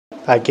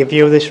I give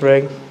you this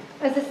ring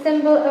as a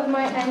symbol of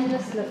my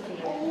endless love to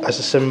you. as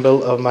a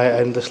symbol of my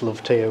endless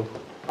love to you.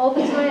 All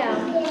that I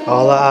am.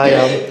 All that I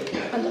am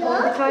And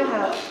all that I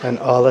have. and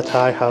all that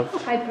I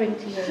have, I bring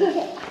to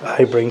you.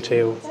 I bring to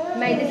you.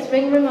 May this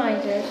ring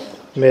remind us.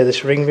 May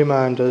this ring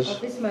remind us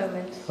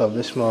of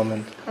this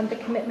moment. and the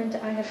commitment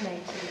I have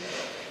made to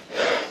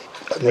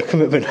you. the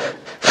commitment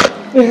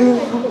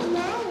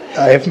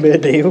I have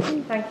made to you.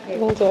 Thank you.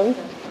 Well done.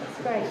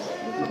 That's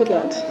great. Good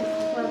lad.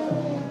 Well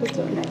done. Well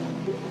done. Okay.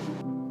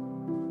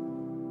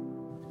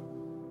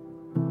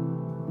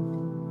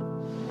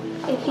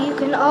 If you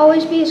can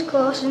always be as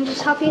close and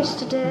as happy as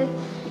today,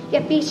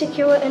 yet be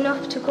secure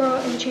enough to grow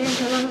and change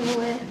along the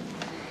way.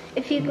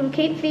 If you can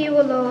keep for you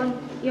alone,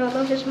 your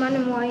love as man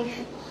and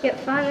wife, yet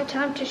find the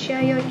time to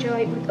share your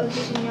joy with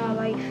others in your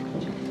life.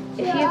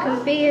 If you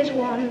can be as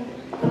one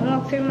and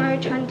walk through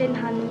marriage hand in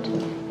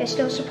hand, yet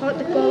still support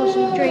the goals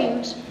and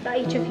dreams that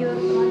each of you have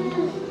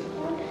planned.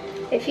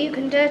 If you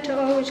can dare to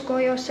always go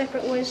your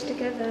separate ways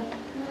together,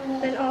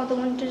 then all the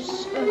wonders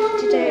of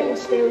today will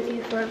stay with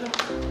you forever.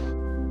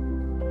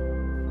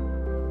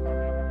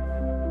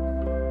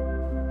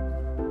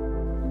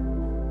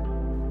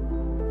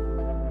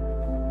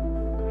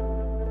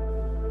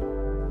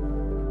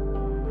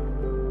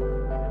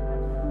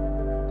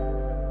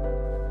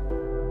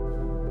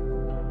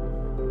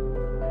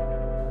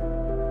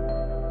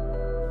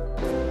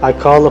 I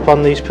call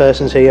upon these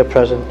persons here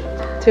present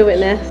To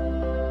witness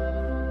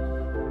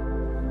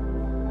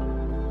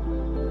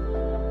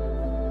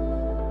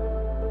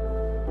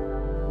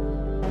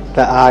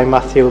that I,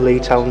 Matthew Lee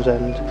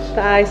Townsend, that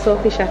I,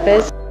 Sophie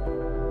Shepherd,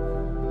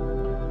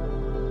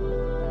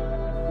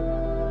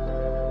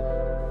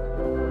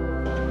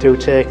 do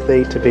take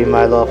thee to be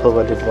my lawful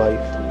wedded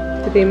wife,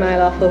 to be my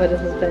lawful wedded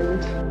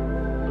husband.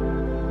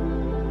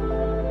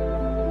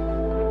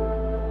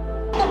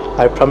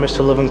 I promise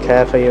to love and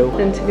care for you.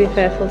 And to be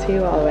faithful to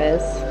you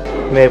always,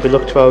 May we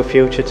look to our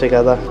future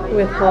together.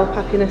 with hope,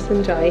 happiness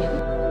and joy.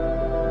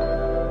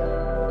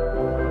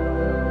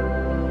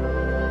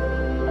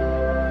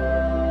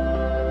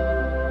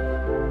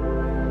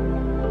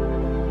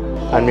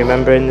 And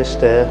remembering this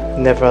day,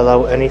 never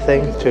allow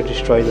anything to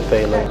destroy the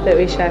feeling. That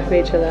we share for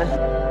each other.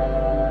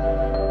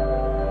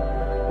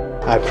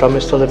 I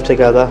promise to live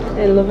together,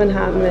 In love and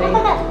harmony,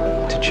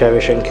 to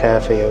cherish and care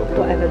for you.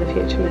 whatever the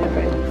future may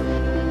bring.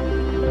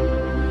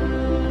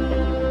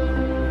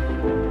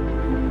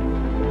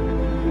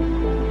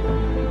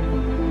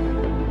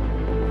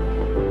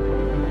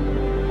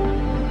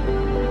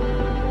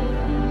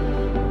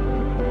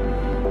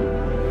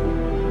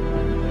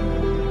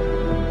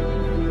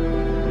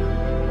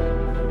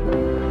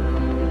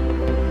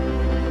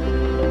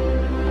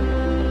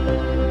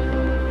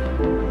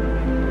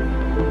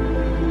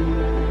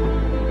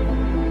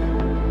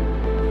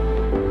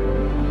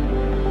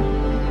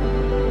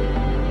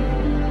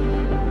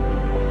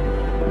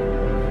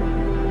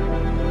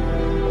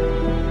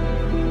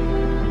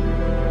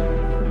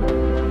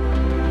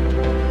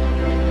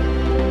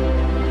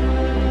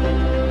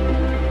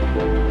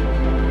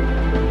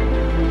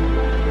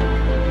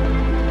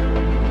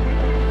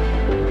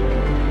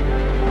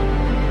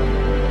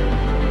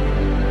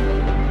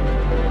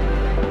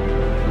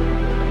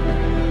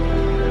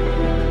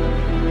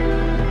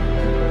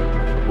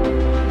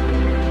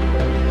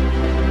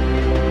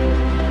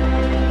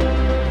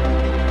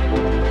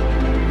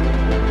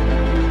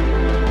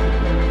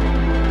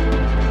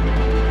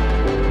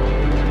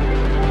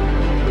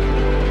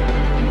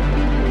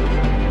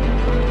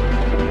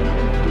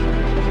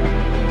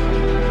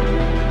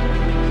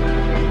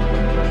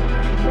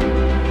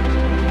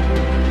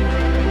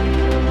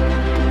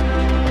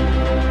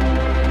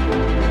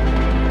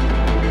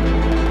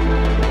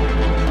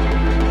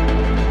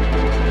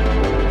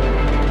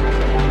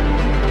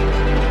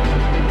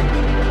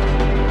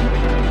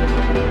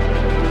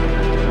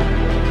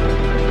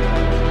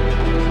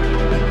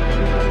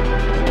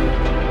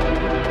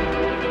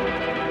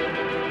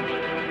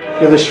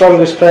 You're the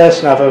strongest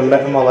person I've ever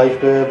met in my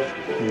life, babe.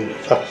 And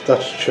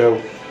that's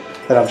true.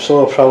 And I'm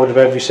so proud of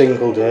every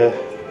single day.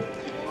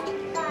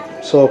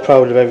 So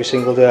proud of every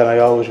single day, and I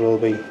always will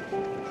be.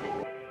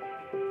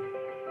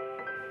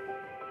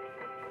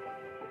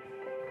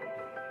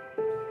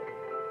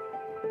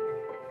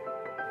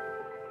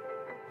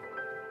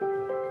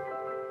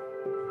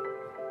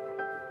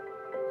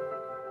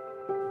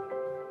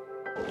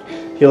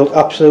 You look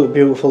absolutely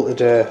beautiful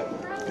today,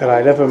 and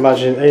I never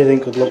imagined anything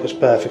could look as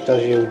perfect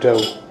as you do.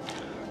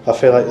 I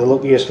feel like the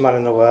luckiest man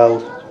in the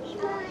world.